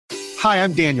Hi,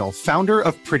 I'm Daniel, founder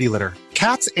of Pretty Litter.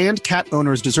 Cats and cat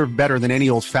owners deserve better than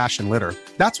any old-fashioned litter.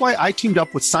 That's why I teamed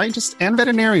up with scientists and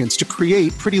veterinarians to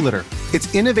create Pretty Litter.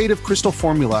 Its innovative crystal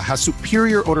formula has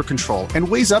superior odor control and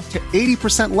weighs up to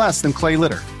 80% less than clay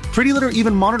litter. Pretty Litter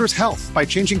even monitors health by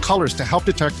changing colors to help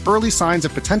detect early signs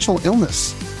of potential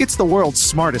illness. It's the world's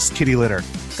smartest kitty litter.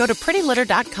 Go to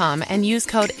prettylitter.com and use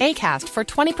code ACAST for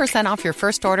 20% off your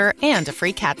first order and a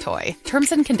free cat toy.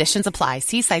 Terms and conditions apply.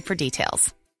 See site for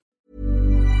details.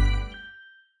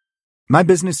 My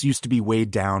business used to be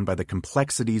weighed down by the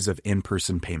complexities of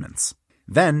in-person payments.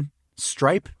 Then,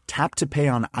 Stripe Tap to Pay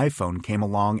on iPhone came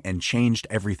along and changed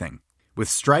everything. With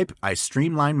Stripe, I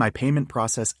streamlined my payment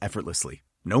process effortlessly.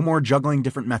 No more juggling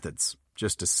different methods.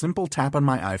 Just a simple tap on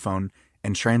my iPhone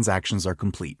and transactions are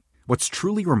complete. What's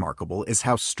truly remarkable is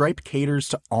how Stripe caters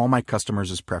to all my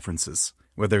customers' preferences.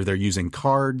 Whether they're using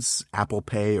cards, Apple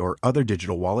Pay, or other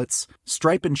digital wallets,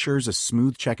 Stripe ensures a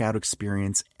smooth checkout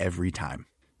experience every time.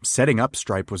 Setting up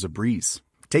Stripe was a breeze,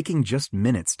 taking just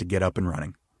minutes to get up and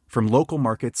running. From local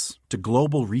markets to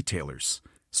global retailers,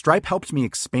 Stripe helped me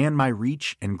expand my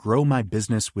reach and grow my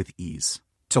business with ease.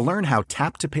 To learn how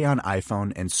Tap to Pay on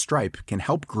iPhone and Stripe can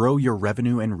help grow your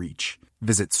revenue and reach,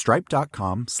 visit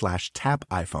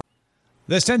stripe.com/tapiphone.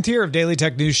 This 10th year of Daily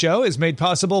Tech News Show is made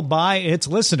possible by its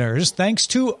listeners, thanks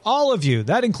to all of you.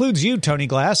 That includes you, Tony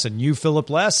Glass, and you, Philip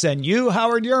Less, and you,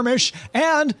 Howard Yermish,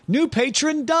 and new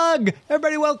patron Doug.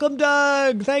 Everybody welcome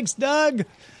Doug. Thanks, Doug.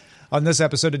 On this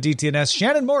episode of DTNS,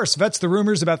 Shannon Morse vets the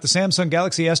rumors about the Samsung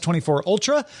Galaxy S24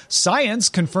 Ultra, science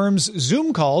confirms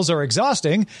Zoom calls are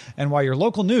exhausting, and why your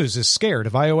local news is scared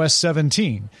of iOS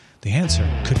 17. The answer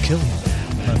could kill you.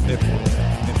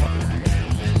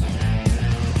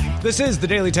 This is the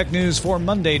Daily Tech News for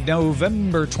Monday,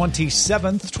 November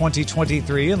 27th,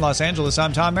 2023. In Los Angeles,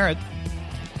 I'm Tom Merritt.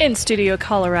 In Studio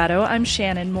Colorado, I'm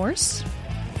Shannon Morse.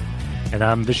 And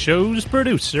I'm the show's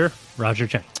producer, Roger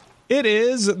Chang. It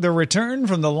is the return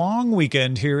from the long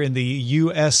weekend here in the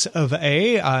U.S. of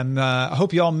A. I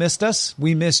hope you all missed us.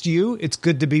 We missed you. It's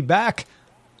good to be back.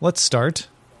 Let's start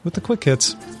with the quick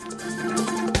hits.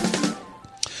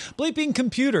 Bleeping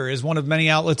Computer is one of many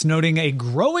outlets noting a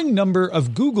growing number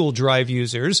of Google Drive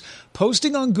users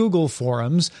posting on Google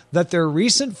forums that their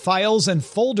recent files and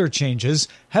folder changes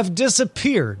have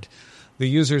disappeared. The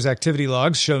user's activity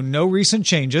logs show no recent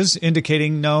changes,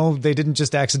 indicating no, they didn't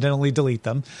just accidentally delete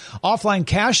them. Offline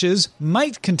caches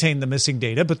might contain the missing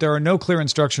data, but there are no clear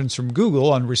instructions from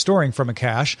Google on restoring from a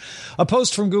cache. A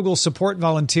post from Google support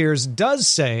volunteers does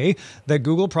say that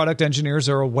Google product engineers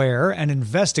are aware and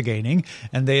investigating,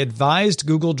 and they advised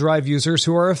Google Drive users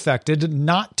who are affected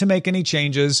not to make any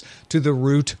changes to the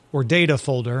root or data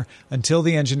folder until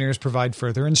the engineers provide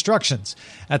further instructions.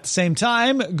 At the same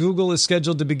time, Google is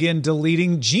scheduled to begin deleting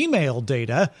Gmail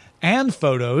data and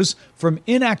photos from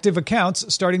inactive accounts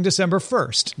starting December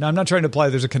 1st. Now, I'm not trying to imply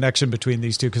there's a connection between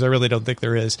these two because I really don't think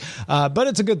there is, but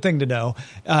it's a good thing to know.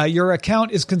 Your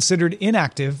account is considered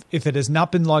inactive if it has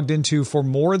not been logged into for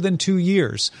more than 2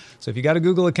 years. So if you got a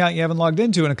Google account you haven't logged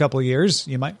into in a couple of years,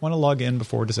 you might want to log in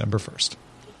before December 1st.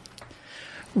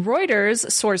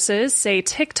 Reuters sources say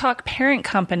TikTok parent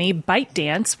company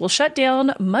ByteDance will shut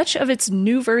down much of its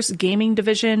Nuverse gaming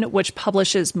division, which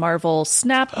publishes Marvel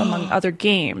Snap, among other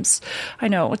games. I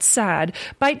know, it's sad.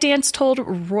 ByteDance told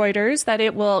Reuters that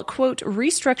it will, quote,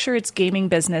 restructure its gaming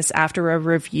business after a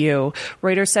review.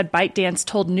 Reuters said ByteDance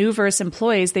told Nuverse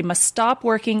employees they must stop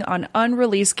working on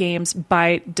unreleased games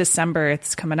by December.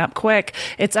 It's coming up quick.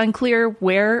 It's unclear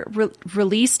where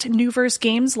released Nuverse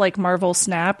games like Marvel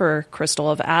Snap or Crystal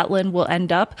of Atlan will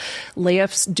end up.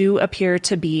 Layoffs do appear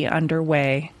to be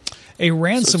underway. A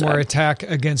ransomware attack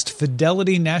against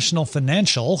Fidelity National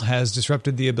Financial has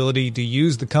disrupted the ability to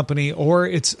use the company or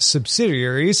its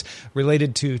subsidiaries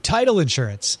related to title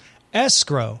insurance,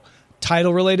 escrow,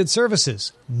 title-related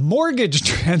services, mortgage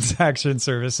transaction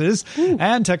services,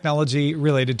 and technology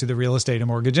related to the real estate and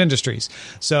mortgage industries.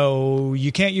 So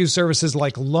you can't use services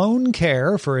like loan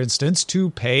care, for instance, to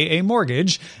pay a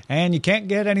mortgage, and you can't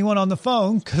get anyone on the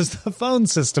phone because the phone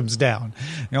system's down.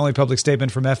 The only public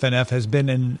statement from FNF has been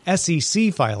an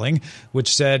SEC filing,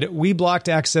 which said, we blocked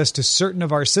access to certain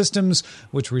of our systems,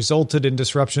 which resulted in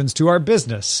disruptions to our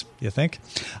business. You think?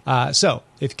 So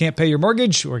if you can't pay your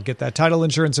mortgage or get that title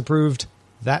insurance approved,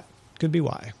 that could be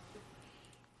why.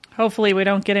 Hopefully we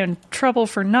don't get in trouble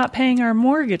for not paying our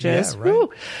mortgages. Yeah, right.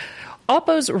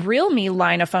 Oppo's Realme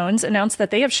line of phones announced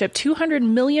that they have shipped 200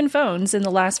 million phones in the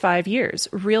last 5 years.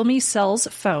 Realme sells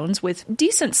phones with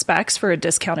decent specs for a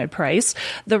discounted price.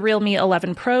 The Realme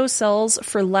 11 Pro sells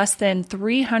for less than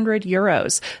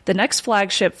 €300. The next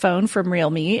flagship phone from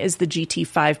Realme is the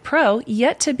GT5 Pro,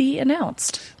 yet to be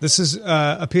announced. This is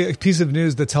a piece of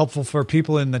news that's helpful for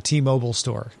people in the T-Mobile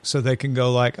store, so they can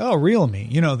go like, oh, Realme,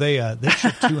 they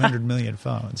ship 200 million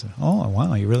phones. Oh,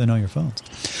 wow, you really know your phones.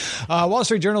 Wall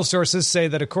Street Journal sources say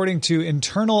that according to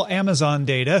internal Amazon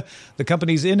data, the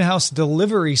company's in-house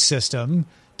delivery system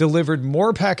delivered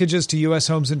more packages to U.S.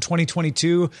 homes in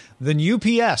 2022 than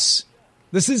UPS.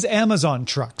 This is Amazon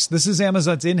trucks. This is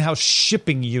Amazon's in-house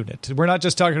shipping unit. We're not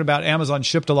just talking about Amazon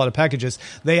shipped a lot of packages.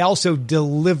 They also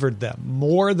delivered them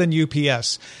more than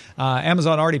UPS.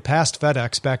 Amazon already passed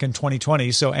FedEx back in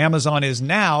 2020, so Amazon is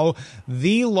now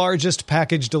the largest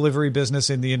package delivery business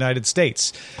in the United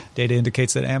States. Data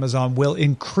indicates that Amazon will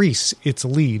increase its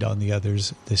lead on the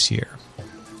others this year.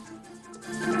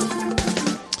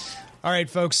 All right,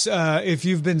 folks, if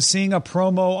you've been seeing a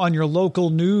promo on your local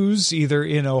news, either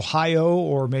in Ohio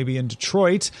or maybe in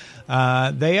Detroit,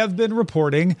 they have been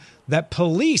reporting that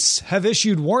police have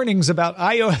issued warnings about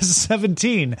iOS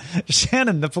 17.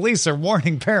 Shannon, the police are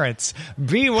warning parents,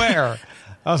 beware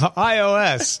of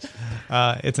iOS.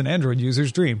 It's an Android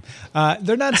user's dream.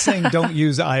 They're not saying don't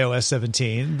use iOS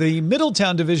 17. The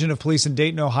Middletown Division of Police in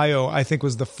Dayton, Ohio, I think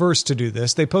was the first to do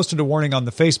this. They posted a warning on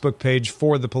the Facebook page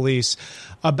for the police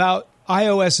about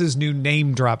iOS's new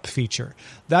name drop feature.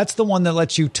 That's the one that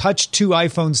lets you touch two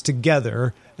iPhones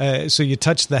together. So you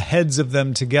touch the heads of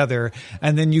them together,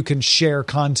 and then you can share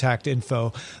contact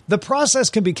info. The process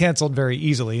can be canceled very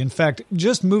easily. In fact,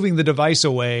 just moving the device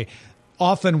away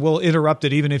often will interrupt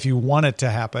it, even if you want it to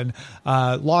happen.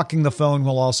 Locking the phone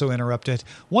will also interrupt it.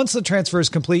 Once the transfer is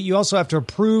complete, you also have to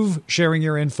approve sharing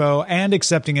your info and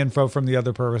accepting info from the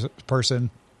other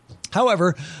person.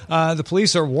 However, the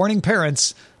police are warning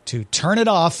parents to turn it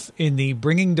off in the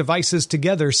bringing devices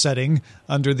together setting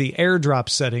under the AirDrop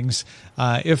settings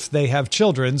if they have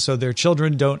children, so their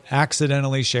children don't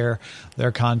accidentally share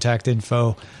their contact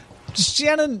info.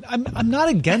 Shannon, I'm not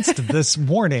against this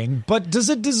warning, but does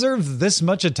it deserve this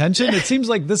much attention? It seems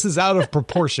like this is out of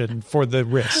proportion for the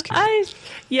risk.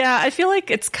 I feel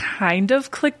like it's kind of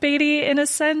clickbaity in a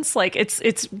sense. Like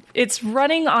it's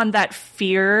running on that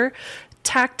fear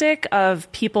tactic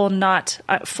of people not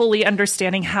fully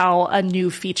understanding how a new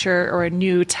feature or a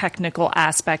new technical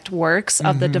aspect works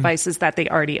of the devices that they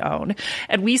already own.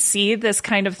 And we see this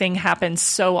kind of thing happen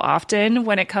so often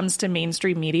when it comes to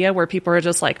mainstream media, where people are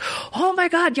just like, oh my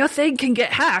God, your thing can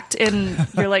get hacked. And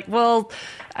you're like, well,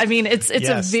 I mean, it's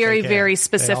a very, very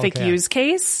specific use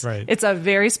case. Right. It's a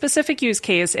very specific use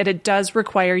case, and it does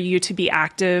require you to be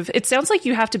active. It sounds like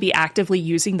you have to be actively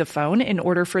using the phone in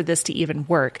order for this to even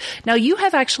work. Now, you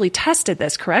have actually tested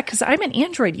this, correct? Because I'm an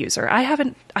Android user. I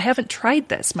haven't tried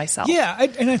this myself. Yeah,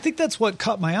 and I think that's what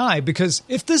caught my eye, because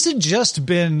if this had just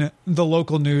been the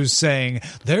local news saying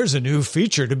there's a new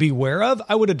feature to be aware of,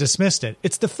 I would have dismissed it.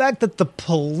 It's the fact that the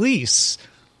police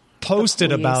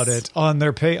posted about it on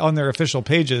their official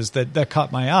pages that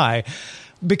caught my eye.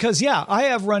 Because, yeah, I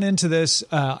have run into this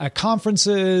at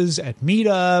conferences, at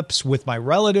meetups, with my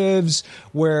relatives,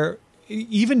 where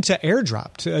even to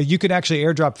AirDrop, you can actually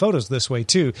AirDrop photos this way,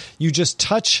 too. You just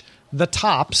touch the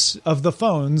tops of the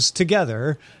phones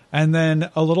together, and then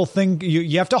a little thing,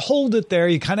 you have to hold it there.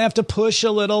 You kind of have to push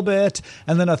a little bit,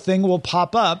 and then a thing will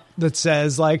pop up that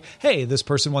says like, hey, this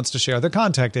person wants to share their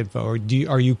contact info. Or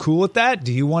are you cool with that?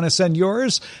 Do you want to send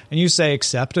yours? And you say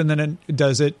accept, and then it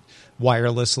does it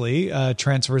wirelessly,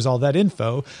 transfers all that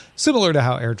info, similar to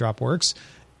how AirDrop works.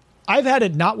 I've had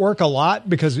it not work a lot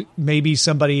because maybe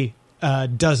somebody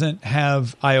doesn't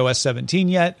have iOS 17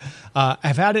 yet.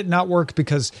 I've had it not work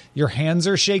because your hands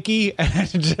are shaky and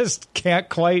it just can't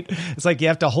quite. It's like you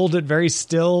have to hold it very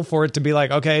still for it to be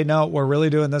like, okay, no, we're really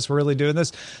doing this. We're really doing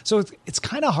this. So it's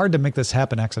kind of hard to make this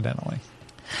happen accidentally.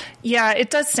 Yeah, it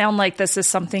does sound like this is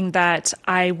something that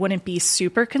I wouldn't be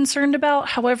super concerned about.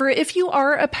 However, if you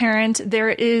are a parent, there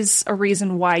is a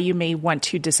reason why you may want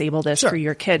to disable this for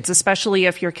your kids, especially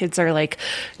if your kids are like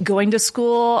going to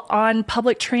school on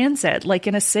public transit, like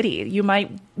in a city. You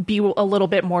might be a little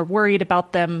bit more worried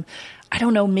about them I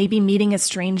don't know, maybe meeting a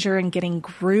stranger and getting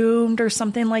groomed or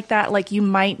something like that. Like you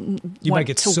might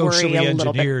get to worry a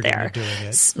little bit there.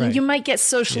 Right. You might get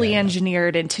socially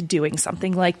engineered into doing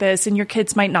something like this, and your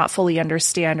kids might not fully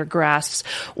understand or grasp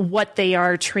what they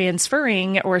are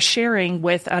transferring or sharing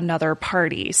with another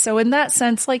party. So in that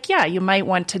sense, like, yeah, you might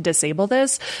want to disable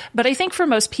this. But I think for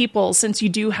most people, since you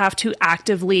do have to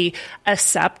actively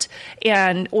accept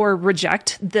or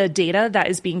reject the data that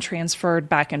is being transferred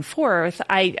back and forth,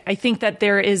 I think that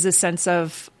there is a sense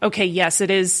of, okay, yes,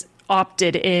 it is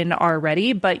opted in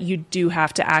already, but you do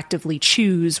have to actively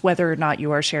choose whether or not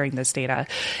you are sharing this data.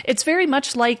 It's very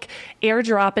much like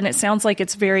AirDrop, and it sounds like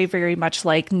it's very, very much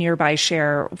like Nearby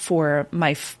Share for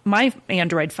my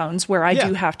Android phones, where I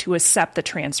do have to accept the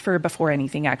transfer before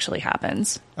anything actually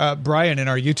happens. Brian in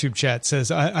our YouTube chat says,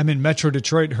 I'm in Metro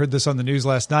Detroit, heard this on the news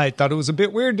last night, thought it was a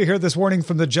bit weird to hear this warning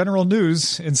from the general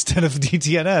news instead of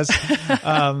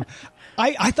DTNS.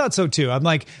 I thought so too. I'm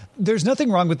like, there's nothing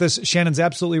wrong with this. Shannon's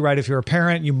absolutely right. If you're a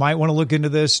parent, you might want to look into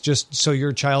this just so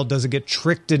your child doesn't get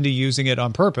tricked into using it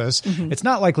on purpose. Mm-hmm. It's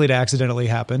not likely to accidentally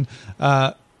happen.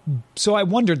 So I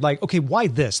wondered, like, okay, why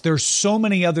this? There's so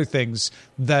many other things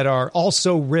that are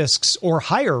also risks or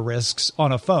higher risks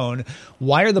on a phone.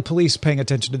 Why are the police paying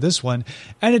attention to this one?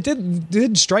 And it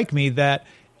did strike me that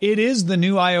it is the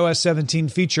new iOS 17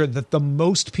 feature that the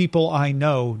most people I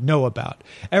know about.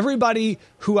 Everybody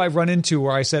who I've run into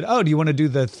where I said, oh, do you want to do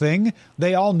the thing?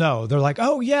 They all know. They're like,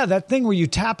 oh, yeah, that thing where you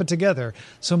tap it together.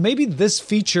 So maybe this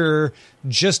feature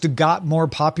just got more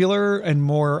popular and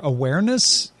more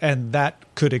awareness, and that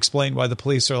could explain why the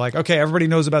police are like, okay, everybody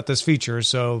knows about this feature,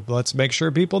 so let's make sure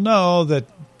people know that,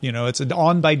 it's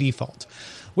on by default,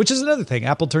 which is another thing.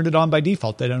 Apple turned it on by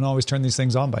default. They don't always turn these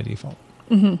things on by default.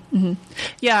 Mm-hmm, mm-hmm.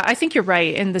 Yeah, I think you're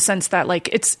right in the sense that like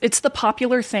it's the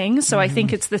popular thing. So I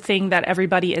think it's the thing that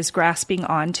everybody is grasping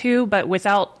onto, but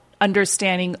without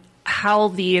understanding how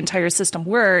the entire system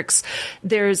works,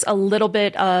 there's a little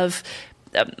bit of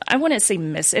I wouldn't say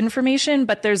misinformation,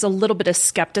 but there's a little bit of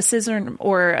skepticism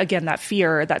or, again, that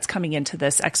fear that's coming into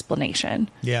this explanation.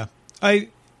 Yeah.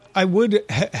 I would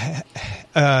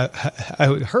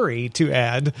hurry to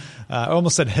add, I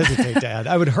almost said hesitate to add,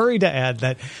 I would hurry to add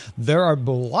that there are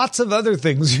lots of other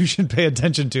things you should pay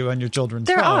attention to on your children's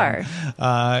phone. There are.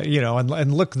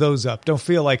 And look those up. Don't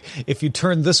feel like if you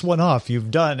turn this one off,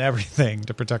 you've done everything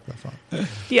to protect the phone.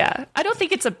 Yeah. I don't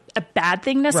think it's a bad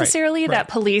thing necessarily that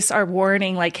police are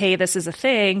warning like, hey, this is a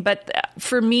thing. But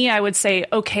for me, I would say,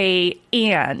 okay,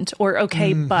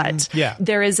 but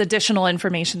there is additional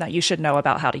information that you should know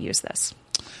about how to use this.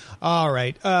 All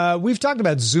right. We've talked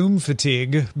about Zoom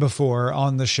fatigue before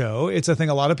on the show. It's a thing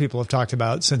a lot of people have talked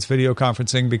about since video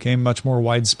conferencing became much more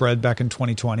widespread back in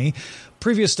 2020.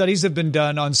 Previous studies have been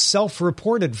done on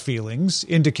self-reported feelings,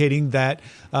 indicating that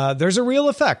there's a real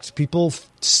effect. People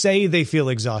say they feel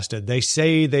exhausted. They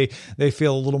say they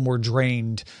feel a little more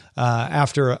drained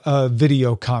after a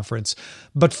video conference.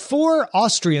 But 4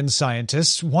 Austrian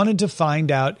scientists wanted to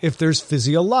find out if there's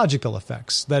physiological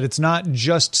effects, that it's not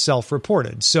just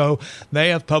self-reported. So they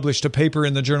have published a paper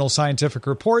in the journal Scientific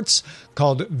Reports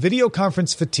called Video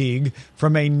Conference Fatigue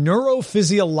from a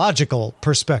Neurophysiological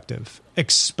Perspective.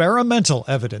 Experimental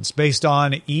evidence based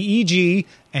on EEG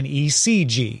and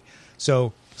ECG.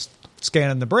 So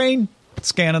scanning the brain,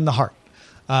 scanning the heart.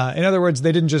 In other words,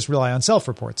 they didn't just rely on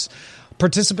self-reports.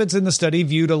 Participants in the study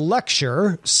viewed a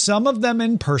lecture, some of them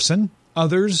in person,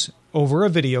 others over a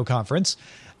video conference,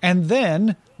 and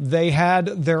then they had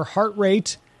their heart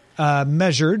rate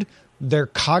measured, their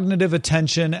cognitive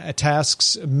attention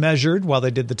tasks measured while they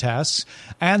did the tasks,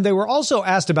 and they were also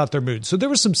asked about their mood. So there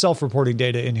was some self-reporting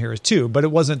data in here too, but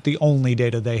it wasn't the only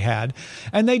data they had.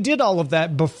 And they did all of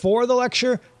that before the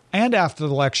lecture and after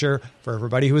the lecture for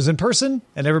everybody who was in person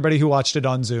and everybody who watched it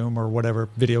on Zoom or whatever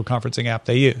video conferencing app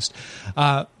they used.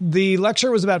 The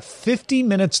lecture was about 50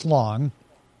 minutes long,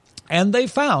 and they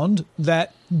found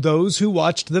that those who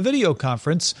watched the video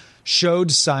conference showed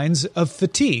signs of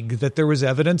fatigue, that there was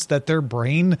evidence that their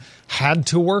brain had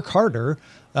to work harder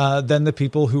than the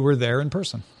people who were there in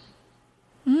person.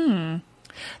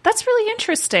 That's really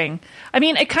interesting. I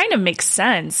mean, it kind of makes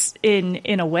sense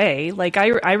in a way. Like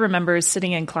I remember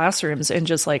sitting in classrooms and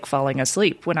just like falling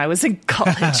asleep when I was in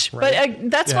college. Right.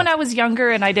 But that's when I was younger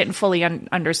and I didn't fully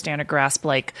understand or grasp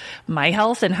like my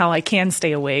health and how I can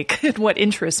stay awake and what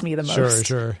interests me the most.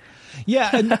 Sure. Yeah,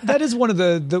 and that is one of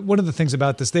the things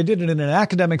about this. They did it in an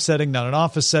academic setting, not an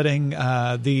office setting.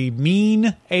 The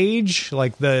mean age,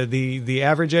 like the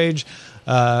average age,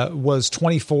 was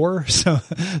 24. So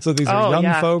these are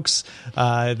young folks.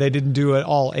 They didn't do an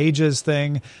all ages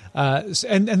thing.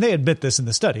 And they admit this in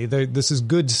the study. This is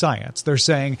good science. They're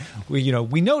saying,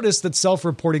 we noticed that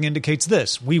self-reporting indicates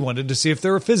this. We wanted to see if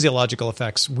there were physiological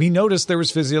effects. We noticed there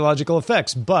was physiological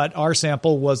effects, but our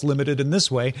sample was limited in this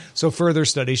way, so further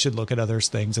studies should look at other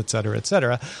things, et cetera, et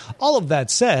cetera. All of that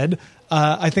said,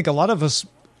 I think a lot of us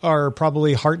are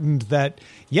probably heartened that,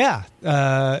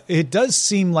 it does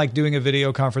seem like doing a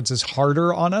video conference is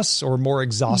harder on us or more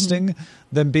exhausting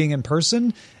than being in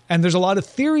person. And there's a lot of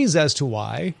theories as to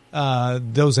why.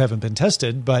 Those haven't been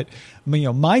tested. But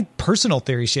my personal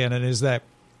theory, Shannon, is that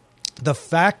the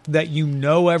fact that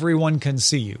everyone can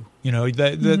see you,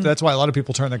 that's why a lot of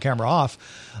people turn their camera off.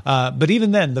 But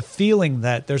even then, the feeling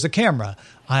that there's a camera,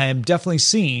 I am definitely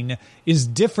seen, is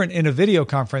different in a video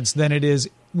conference than it is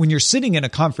when you're sitting in a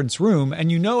conference room and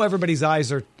everybody's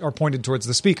eyes are pointed towards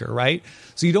the speaker, right?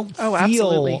 So you don't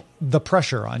feel the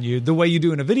pressure on you the way you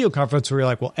do in a video conference where you're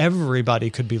like, well, everybody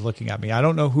could be looking at me. I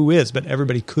don't know who is, but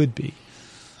everybody could be.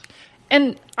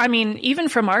 And I mean, even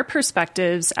from our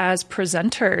perspectives as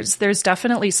presenters, there's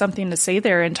definitely something to say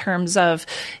there in terms of,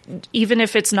 even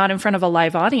if it's not in front of a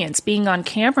live audience, being on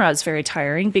camera is very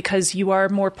tiring because you are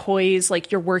more poised, like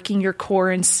you're working your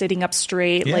core and sitting up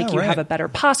straight, you have a better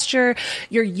posture,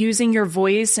 you're using your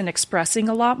voice and expressing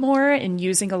a lot more and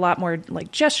using a lot more like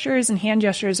gestures and hand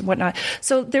gestures and whatnot.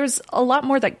 So there's a lot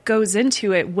more that goes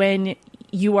into it when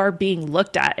you are being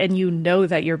looked at and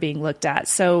that you're being looked at.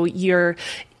 So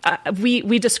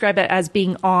we describe it as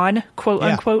being on, quote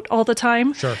unquote, all the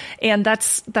time. Sure. And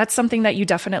that's something that you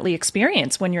definitely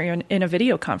experience when you're in a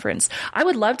video conference. I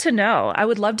would love to know. I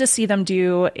would love to see them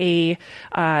do a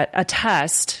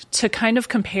test to kind of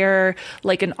compare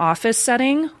like an office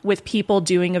setting with people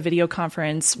doing a video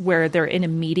conference where they're in a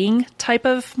meeting type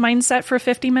of mindset for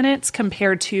 50 minutes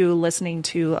compared to listening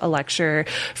to a lecture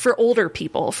for older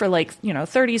people, for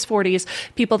 30s, 40s,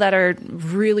 people that are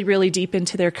really, really deep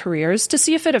into their careers, to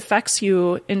see if it affects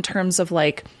you in terms of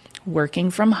like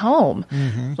working from home.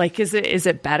 Like, is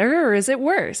it better or is it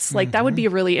worse? Like that would be a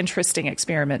really interesting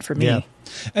experiment for me. Yeah.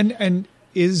 And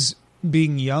is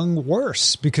being young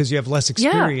worse because you have less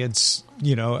experience,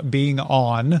 being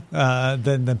on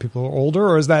than people who are older,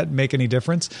 or does that make any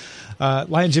difference?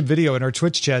 Lion Jim Video in our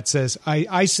Twitch chat says,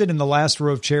 I sit in the last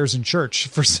row of chairs in church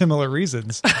for similar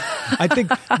reasons. I think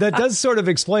that does sort of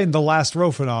explain the last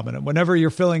row phenomenon. Whenever you're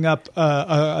filling up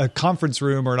a conference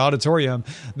room or an auditorium,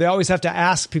 they always have to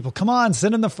ask people, come on,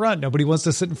 sit in the front. Nobody wants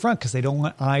to sit in front because they don't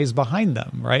want eyes behind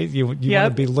them, right? You want to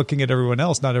be looking at everyone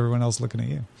else, not everyone else looking at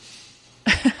you.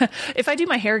 If I do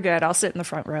my hair good, I'll sit in the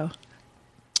front row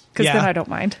because then I don't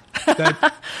mind.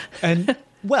 And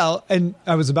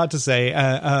I was about to say,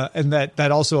 and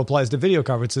that also applies to video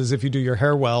conferences. If you do your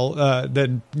hair well,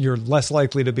 then you're less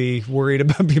likely to be worried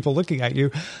about people looking at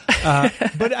you. But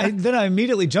then I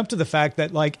immediately jumped to the fact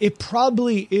that like it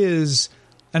probably is,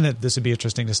 and this would be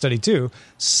interesting to study too,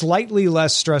 slightly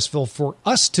less stressful for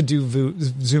us to do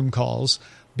Zoom calls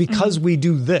because we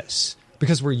do this,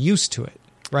 because we're used to it.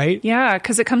 Right? Yeah,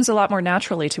 because it comes a lot more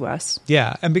naturally to us.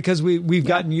 Yeah, and because we've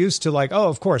gotten used to like,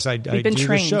 of course, I do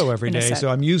this show every day, so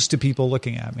I'm used to people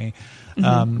looking at me.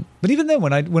 But even then,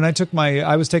 when I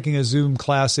was taking a Zoom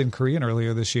class in Korean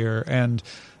earlier this year, and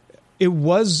it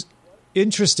was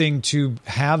interesting to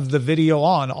have the video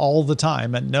on all the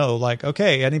time and know like,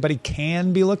 okay, anybody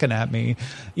can be looking at me,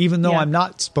 even though I'm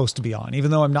not supposed to be on,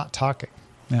 even though I'm not talking.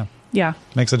 Yeah,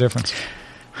 makes a difference.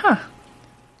 Huh.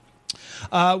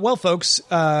 Well, folks,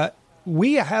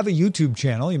 we have a YouTube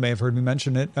channel. You may have heard me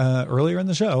mention it earlier in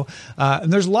the show.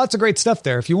 And there's lots of great stuff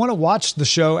there. If you want to watch the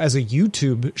show as a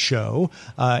YouTube show,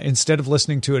 instead of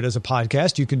listening to it as a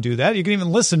podcast, you can do that. You can even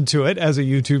listen to it as a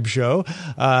YouTube show.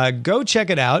 Go check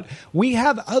it out. We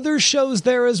have other shows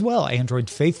there as well. Android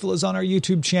Faithful is on our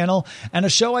YouTube channel, and a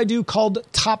show I do called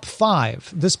Top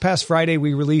 5. This past Friday,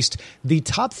 we released the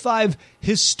Top 5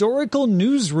 historical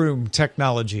newsroom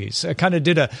technologies. I kind of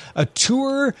did a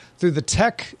tour through the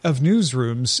tech of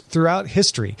newsrooms throughout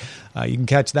history. You can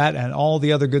catch that and all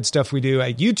the other good stuff we do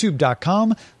at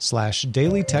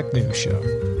youtube.com/Daily Tech News Show.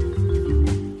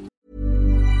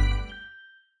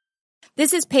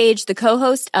 This is Paige, the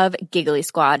co-host of Giggly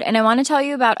Squad, and I want to tell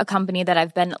you about a company that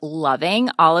I've been loving,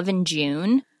 Olive &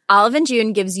 June. Olive &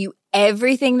 June gives you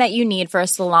everything that you need for a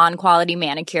salon-quality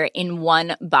manicure in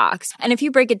one box. And if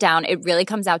you break it down, it really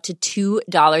comes out to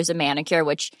 $2 a manicure,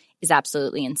 which is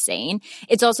absolutely insane.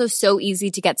 It's also so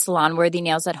easy to get salon-worthy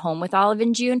nails at home with Olive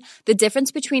 & June. The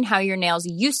difference between how your nails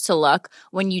used to look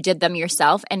when you did them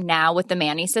yourself and now with the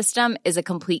Mani system is a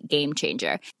complete game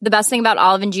changer. The best thing about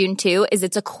Olive & June, too, is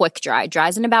it's a quick dry.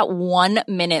 Dries in about 1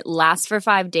 minute, lasts for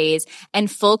 5 days,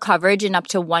 and full coverage in up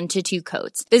to 1 to 2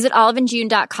 coats. Visit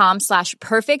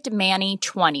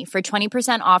oliveandjune.com/perfectmani20 for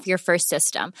 20% off your first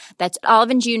system. That's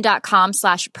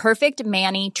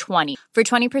oliveandjune.com/perfectmani20 for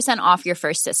 20% off your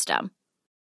first system.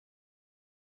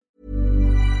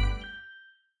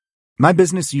 My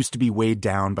business used to be weighed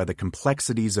down by the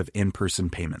complexities of in-person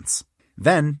payments.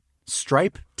 Then,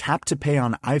 Stripe Tap to Pay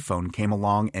on iPhone came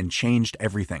along and changed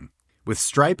everything. With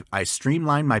Stripe, I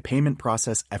streamlined my payment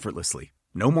process effortlessly.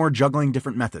 No more juggling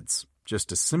different methods.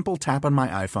 Just a simple tap on my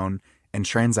iPhone and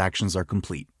transactions are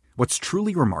complete. What's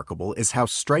truly remarkable is how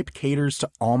Stripe caters to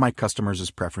all my customers'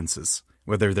 preferences.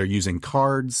 Whether they're using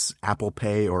cards, Apple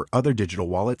Pay, or other digital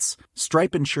wallets,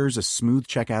 Stripe ensures a smooth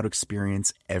checkout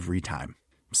experience every time.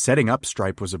 Setting up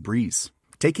Stripe was a breeze,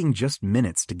 taking just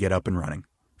minutes to get up and running.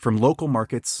 From local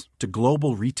markets to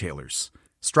global retailers,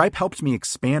 Stripe helped me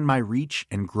expand my reach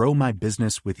and grow my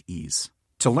business with ease.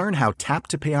 To learn how Tap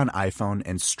to Pay on iPhone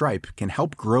and Stripe can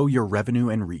help grow your revenue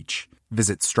and reach,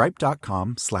 visit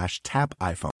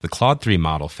stripe.com/tapiphone. The Claude 3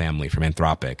 model family from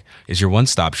Anthropic is your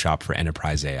one-stop shop for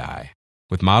enterprise AI.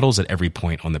 With models at every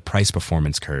point on the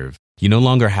price-performance curve, you no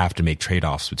longer have to make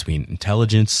trade-offs between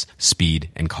intelligence, speed,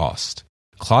 and cost.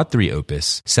 Claude 3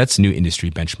 Opus sets new industry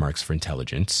benchmarks for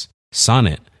intelligence.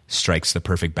 Sonnet strikes the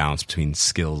perfect balance between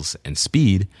skills and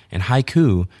speed. And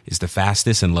Haiku is the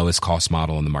fastest and lowest cost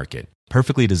model in the market,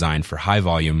 perfectly designed for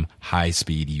high-volume,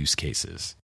 high-speed use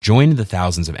cases. Join the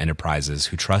thousands of enterprises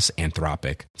who trust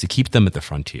Anthropic to keep them at the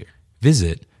frontier.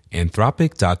 Visit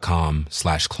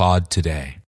anthropic.com/Claude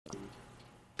today.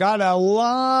 Got a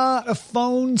lot of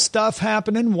phone stuff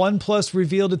happening. OnePlus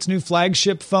revealed its new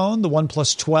flagship phone, the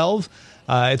OnePlus 12.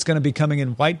 It's going to be coming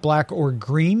in white, black, or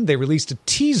green. They released a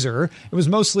teaser. It was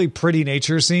mostly pretty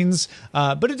nature scenes,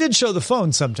 but it did show the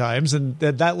phone sometimes, and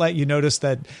that let you notice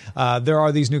that there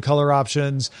are these new color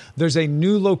options. There's a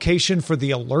new location for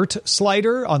the alert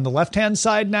slider on the left-hand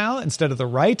side now instead of the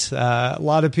right. A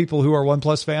lot of people who are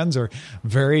OnePlus fans are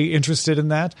very interested in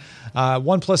that.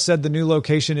 OnePlus said the new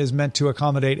location is meant to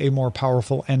accommodate a more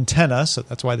powerful antenna, so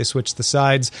that's why they switched the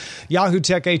sides. Yahoo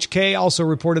Tech HK also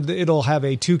reported that it'll have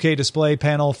a 2K display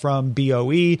panel from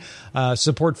BOE,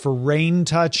 support for Rain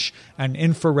Touch and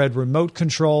infrared remote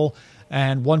control,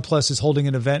 and OnePlus is holding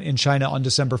an event in China on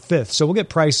December 5th. So we'll get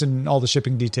price and all the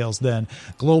shipping details then.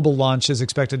 Global launch is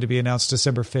expected to be announced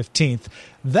December 15th.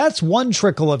 That's one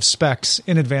trickle of specs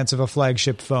in advance of a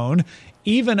flagship phone.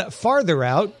 Even farther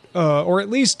out, or at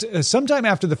least sometime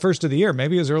after the first of the year,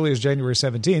 maybe as early as January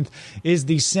 17th, is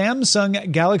the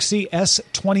Samsung Galaxy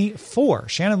S24.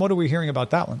 Shannon, what are we hearing about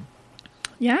that one?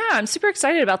 Yeah, I'm super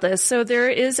excited about this. So there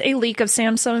is a leak of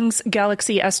Samsung's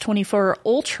Galaxy S24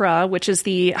 Ultra, which is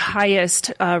the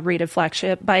highest rated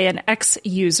flagship, by an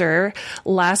ex-user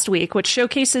last week, which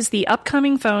showcases the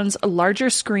upcoming phone's larger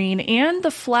screen and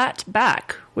the flat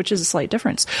back, which is a slight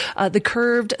difference. The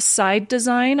curved side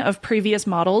design of previous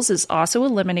models is also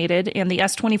eliminated, and the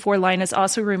S24 line is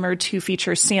also rumored to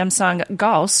feature Samsung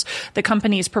Gauss, the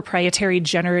company's proprietary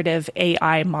generative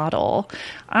AI model.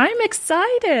 I'm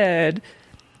excited.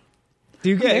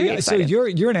 So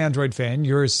you're an Android fan.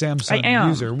 You're a Samsung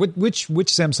user. Which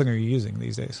Samsung are you using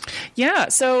these days? Yeah,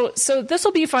 so this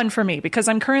will be fun for me because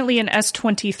I'm currently an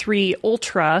S23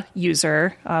 Ultra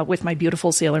user with my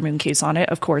beautiful Sailor Moon case on it,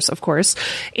 of course,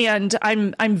 and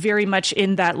I'm very much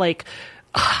in that like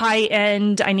high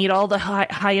end. I need all the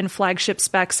high end flagship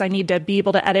specs. I need to be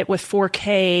able to edit with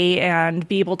 4K and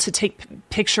be able to take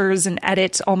pictures and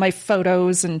edit all my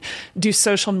photos and do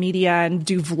social media and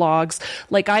do vlogs.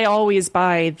 Like I always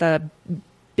buy the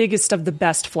biggest of the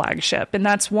best flagship, and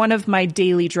that's one of my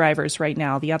daily drivers right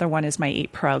now. The other one is my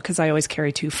 8 Pro because I always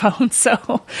carry 2 phones.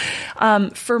 So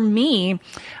for me,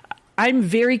 I'm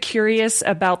very curious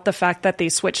about the fact that they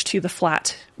switched to the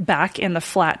flat back and the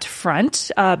flat front.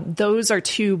 Those are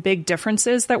two big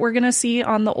differences that we're going to see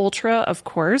on the Ultra, of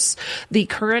course. The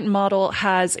current model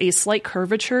has a slight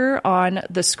curvature on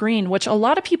the screen, which a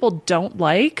lot of people don't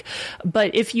like.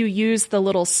 But if you use the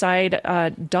little side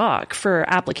dock for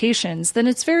applications, then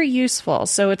it's very useful.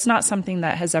 So it's not something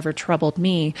that has ever troubled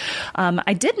me.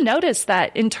 I did notice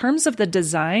that in terms of the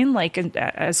design, like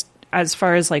as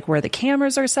far as like where the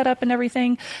cameras are set up and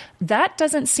everything, that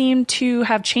doesn't seem to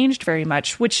have changed very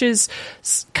much, which is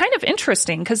kind of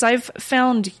interesting because I've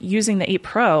found using the 8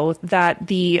 Pro that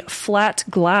the flat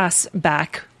glass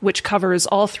back which covers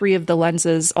all three of the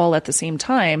lenses all at the same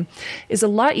time, is a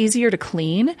lot easier to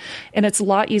clean, and it's a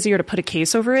lot easier to put a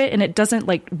case over it, and it doesn't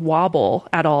like wobble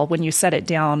at all when you set it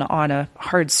down on a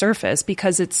hard surface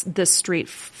because it's this straight,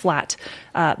 flat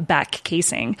back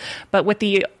casing. But with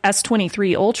the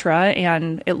S23 Ultra,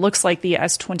 and it looks like the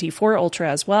S24 Ultra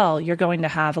as well, you're going to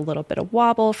have a little bit of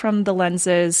wobble from the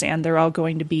lenses, and they're all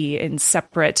going to be in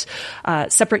separate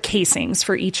casings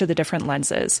for each of the different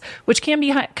lenses, which can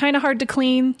be kind of hard to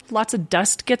clean. Lots of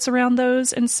dust gets around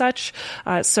those and such.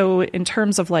 So in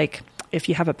terms of like, if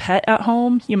you have a pet at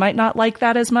home, you might not like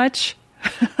that as much.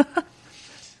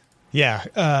 Yeah,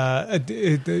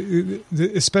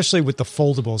 especially with the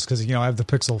foldables, because I have the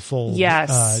Pixel Fold.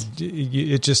 Yes,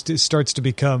 it starts to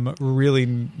become really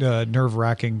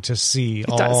nerve-wracking to see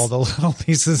all the little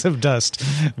pieces of dust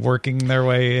working their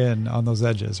way in on those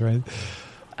edges, right?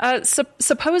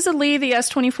 Supposedly, the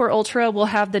S24 Ultra will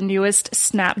have the newest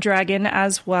Snapdragon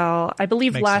as well. I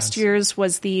believe last year's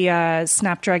was the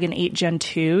Snapdragon 8 Gen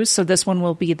 2, so this one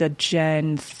will be the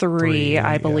Gen 3,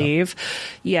 I believe.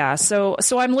 Yeah, so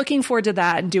I'm looking forward to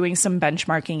that and doing some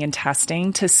benchmarking and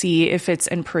testing to see if it's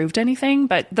improved anything.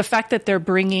 But the fact that they're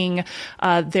bringing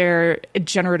their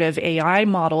generative AI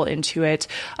model into it,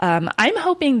 I'm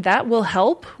hoping that will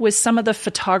help with some of the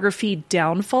photography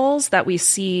downfalls that we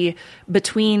see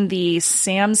between the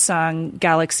Samsung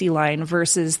Galaxy line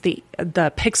versus the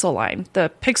Pixel line.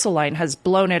 The Pixel line has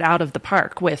blown it out of the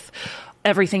park with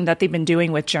everything that they've been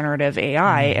doing with generative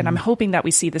AI. And I'm hoping that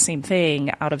we see the same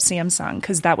thing out of Samsung,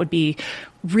 because that would be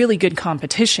really good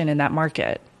competition in that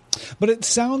market. But it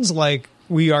sounds like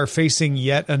we are facing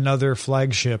yet another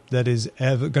flagship that is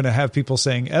going to have people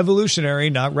saying evolutionary,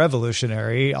 not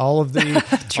revolutionary. All of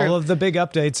the big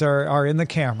updates are in the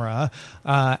camera,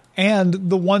 and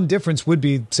the one difference would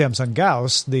be Samsung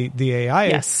Gauss, the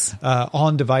AI,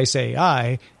 on-device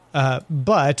AI,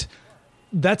 but.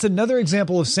 That's another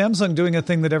example of Samsung doing a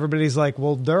thing that everybody's like,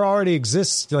 well, there already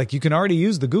exists. Like, you can already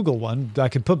use the Google one. I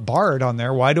could put Bard on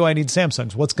there. Why do I need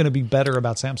Samsung's? What's going to be better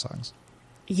about Samsung's?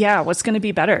 Yeah, what's going to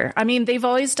be better? I mean, they've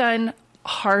always done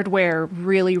hardware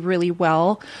really, really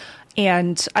well.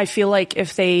 And I feel like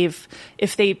if they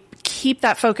keep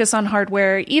that focus on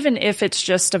hardware, even if it's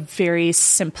just a very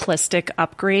simplistic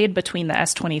upgrade between the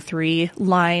S23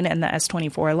 line and the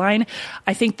S24 line,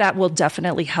 I think that will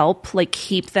definitely help, like,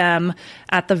 keep them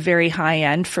at the very high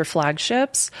end for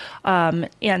flagships.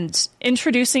 And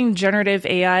introducing generative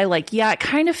AI, it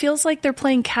kind of feels like they're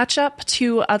playing catch up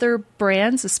to other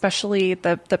brands, especially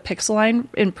the Pixel line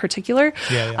in particular.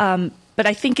 Yeah. But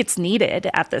I think it's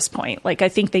needed at this point. Like, I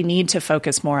think they need to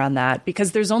focus more on that,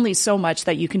 because there's only so much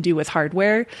that you can do with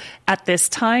hardware at this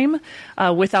time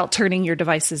without turning your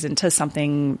devices into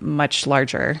something much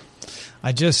larger.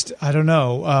 I don't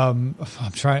know. I'm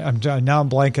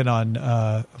blanking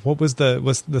on what was the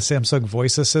Samsung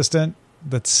voice assistant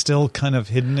that's still kind of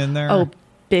hidden in there. Oh,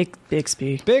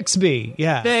 Bixby.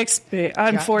 Yeah. Bixby,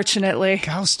 unfortunately.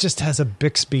 Gauss just has a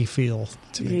Bixby feel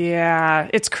to me. Yeah,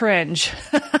 it's cringe.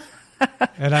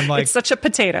 And I'm like, it's such a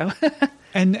potato.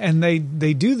 and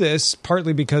they do this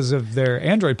partly because of their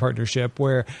Android partnership,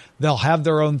 where they'll have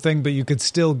their own thing, but you could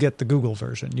still get the Google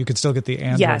version. You could still get the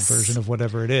Android version of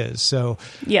whatever it is. So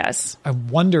yes, I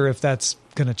wonder if that's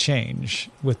going to change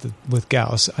with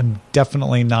Gauss. I'm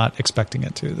definitely not expecting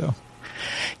it to, though.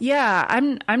 Yeah,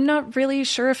 I'm not really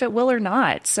sure if it will or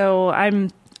not. So I'm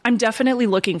definitely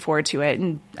looking forward to it,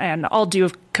 and I'll do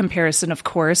a comparison, of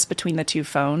course, between the two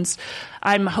phones.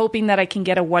 I'm hoping that I can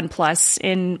get a OnePlus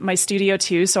in my studio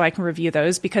too, so I can review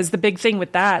those, because the big thing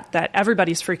with that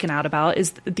everybody's freaking out about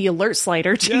is the alert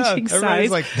slider changing size.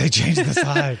 Everybody's like, they changed the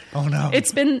slide. Oh no.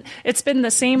 It's been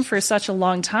the same for such a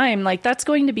long time. Like, that's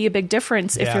going to be a big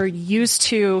difference if you're used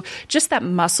to just that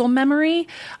muscle memory.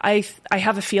 I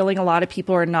have a feeling a lot of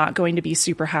people are not going to be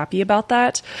super happy about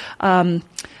that.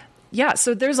 Yeah,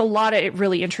 so there's a lot of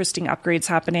really interesting upgrades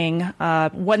happening.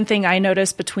 One thing I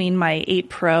noticed between my 8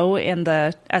 Pro and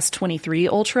the S23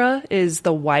 Ultra is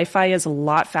the Wi-Fi is a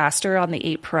lot faster on the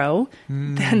 8 Pro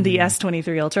than the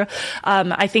S23 Ultra.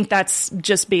 I think that's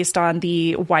just based on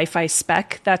the Wi-Fi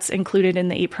spec that's included in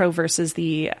the 8 Pro versus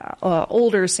the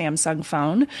older Samsung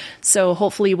phone. So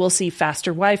hopefully we'll see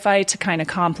faster Wi-Fi to kind of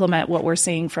complement what we're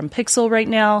seeing from Pixel right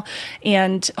now.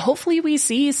 And hopefully we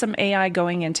see some AI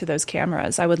going into those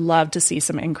cameras. I would love to see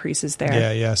some increases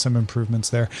there. Yeah, some improvements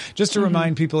there. Just to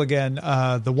remind people again,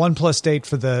 the OnePlus date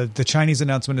for the Chinese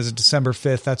announcement is December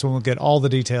 5th. That's when we'll get all the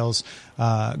details.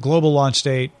 Global launch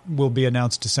date will be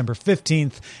announced December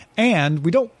 15th. And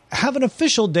we don't have an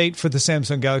official date for the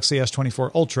Samsung Galaxy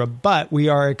S24 Ultra, but we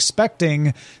are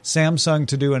expecting Samsung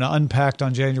to do an unpacked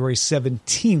on January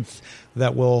 17th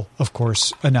that will, of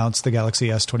course, announce the Galaxy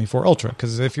S24 Ultra.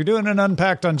 Because if you're doing an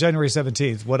unpacked on January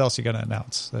 17th, what else are you going to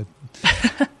announce?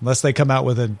 Unless they come out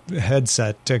with a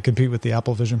headset to compete with the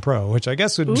Apple Vision Pro, which I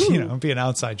guess would be an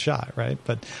outside shot, right?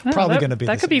 But probably going to be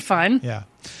that could be fun. Yeah.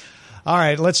 All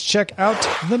right, let's check out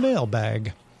the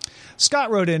mailbag.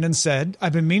 Scott wrote in and said,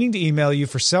 I've been meaning to email you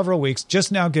for several weeks,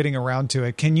 just now getting around to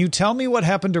it. Can you tell me what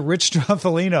happened to Rich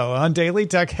Stroffolino on Daily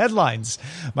Tech Headlines?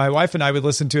 My wife and I would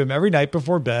listen to him every night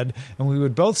before bed, and we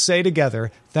would both say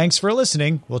together, thanks for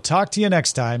listening. We'll talk to you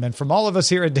next time. And from all of us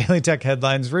here at Daily Tech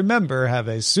Headlines, remember, have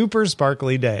a super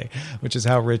sparkly day, which is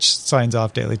how Rich signs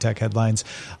off Daily Tech Headlines.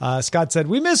 Scott said,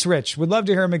 we miss Rich. Would love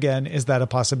to hear him again. Is that a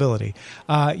possibility?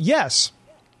 Yes.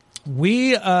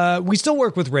 We still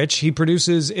work with Rich. He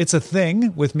produces It's a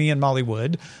Thing with me and Molly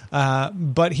Wood,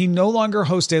 but he no longer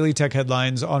hosts Daily Tech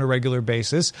Headlines on a regular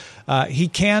basis. He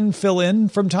can fill in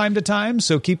from time to time,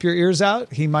 so keep your ears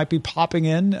out. He might be popping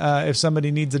in if somebody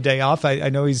needs a day off. I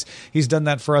know he's done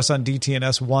that for us on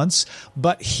DTNS once,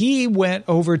 but he went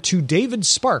over to David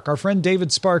Spark, our friend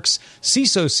David Spark's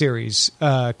CISO series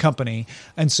company,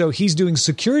 and so he's doing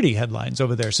security headlines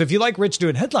over there. So if you like Rich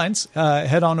doing headlines,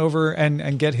 head on over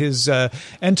and get his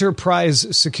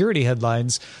enterprise security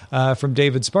headlines from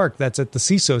David Spark. That's at the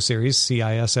CISO series,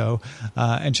 CISO,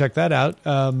 and check that out.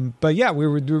 But yeah,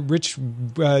 Rich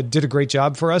did a great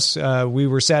job for us. We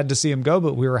were sad to see him go,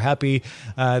 but we were happy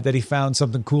that he found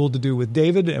something cool to do with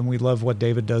David, and we love what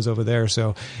David does over there.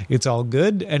 So it's all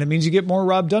good, and it means you get more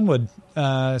Rob Dunwood.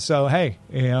 So hey,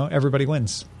 everybody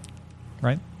wins,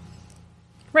 right?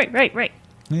 Right.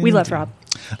 We love Rob.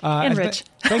 And Rich.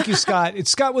 Thank you, Scott.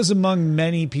 Scott was among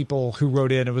many people who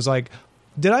wrote in. It was like,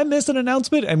 did I miss an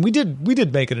announcement? And we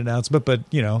did make an announcement, but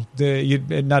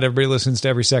not everybody listens to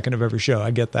every second of every show.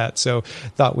 I get that. So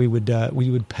thought we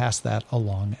would pass that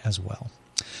along as well.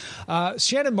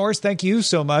 Shannon Morse, thank you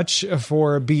so much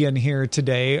for being here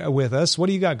today with us. What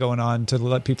do you got going on to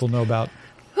let people know about?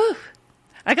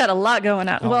 I got a lot going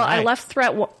on. Well, right. I left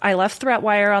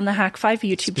ThreatWire on the Hack5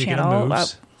 YouTube channel.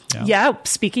 Yeah,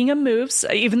 speaking of moves,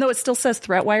 even though it still says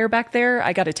ThreatWire back there,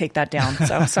 I got to take that down.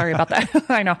 So sorry about that.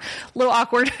 I know, a little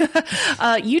awkward.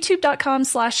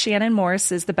 YouTube.com/Shannon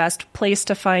Morse is the best place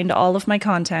to find all of my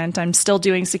content. I'm still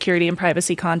doing security and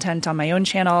privacy content on my own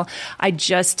channel. I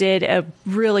just did a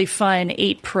really fun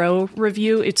 8 Pro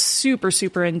review. It's super,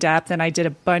 super in-depth, and I did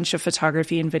a bunch of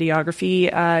photography and videography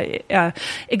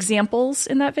examples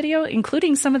in that video,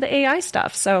 including some of the AI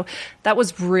stuff. So that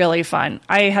was really fun.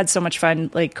 I had so much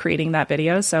fun creating that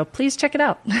video, so please check it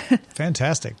out.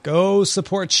 Fantastic. Go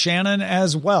support Shannon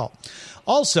as well.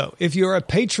 Also, if you're a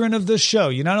patron of this show,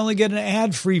 you not only get an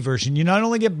ad-free version, you not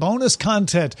only get bonus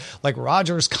content like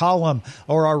Roger's column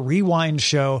or our Rewind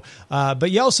show,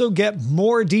 but you also get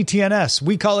more DTNS.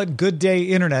 We call it Good Day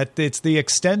Internet. It's the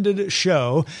extended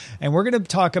show, and we're going to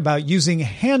talk about using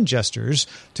hand gestures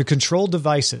to control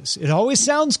devices. It always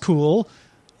sounds cool,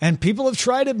 and people have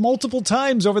tried it multiple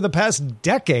times over the past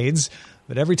decades,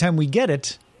 but every time we get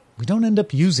it, we don't end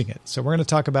up using it. So we're going to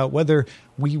talk about whether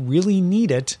we really need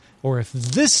it or if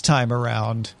this time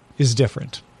around is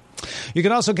different. You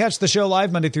can also catch the show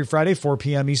live Monday through Friday, 4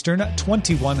 p.m. Eastern,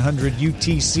 2100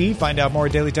 UTC. Find out more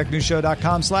at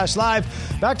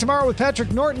dailytechnewsshow.com/live. Back tomorrow with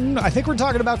Patrick Norton. I think we're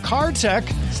talking about car tech.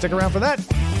 Stick around for that.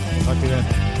 We'll talk to you then.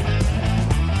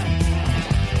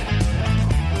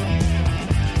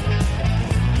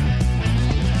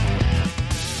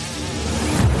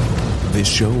 This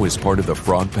show is part of the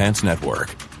Frog Pants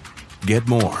Network. Get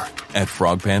more at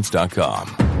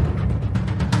frogpants.com.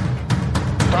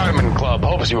 Diamond Club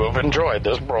hopes you have enjoyed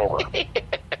this program.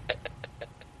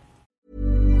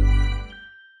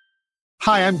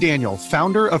 Hi, I'm Daniel,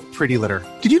 founder of Pretty Litter.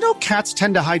 Did you know cats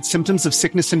tend to hide symptoms of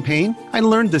sickness and pain? I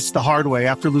learned this the hard way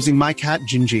after losing my cat,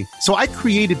 Gingy. So I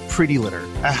created Pretty Litter,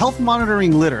 a health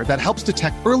monitoring litter that helps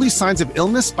detect early signs of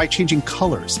illness by changing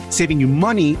colors, saving you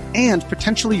money and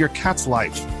potentially your cat's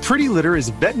life. Pretty Litter is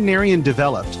veterinarian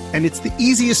developed, and it's the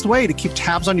easiest way to keep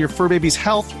tabs on your fur baby's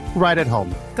health right at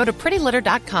home. Go to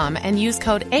prettylitter.com and use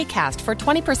code ACAST for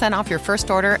 20% off your first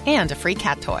order and a free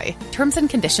cat toy. Terms and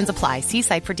conditions apply. See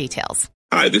site for details.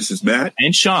 Hi, this is Matt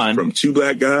and Sean from Two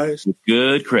Black Guys with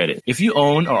Good Credit. If you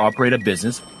own or operate a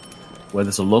business, whether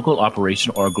it's a local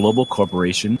operation or a global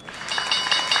corporation,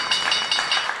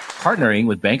 partnering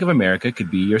with Bank of America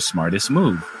could be your smartest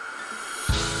move.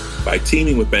 By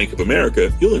teaming with Bank of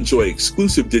America, you'll enjoy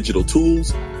exclusive digital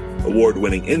tools,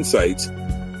 award-winning insights,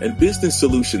 and business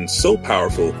solutions so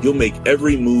powerful you'll make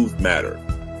every move matter.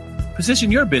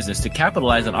 Position your business to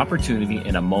capitalize on opportunity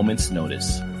in a moment's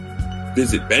notice.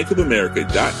 Visit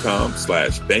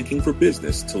bankofamerica.com/banking for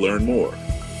business to learn more.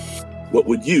 What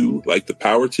would you like the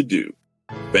power to do?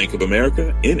 Bank of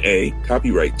America, N.A.,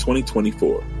 copyright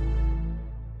 2024.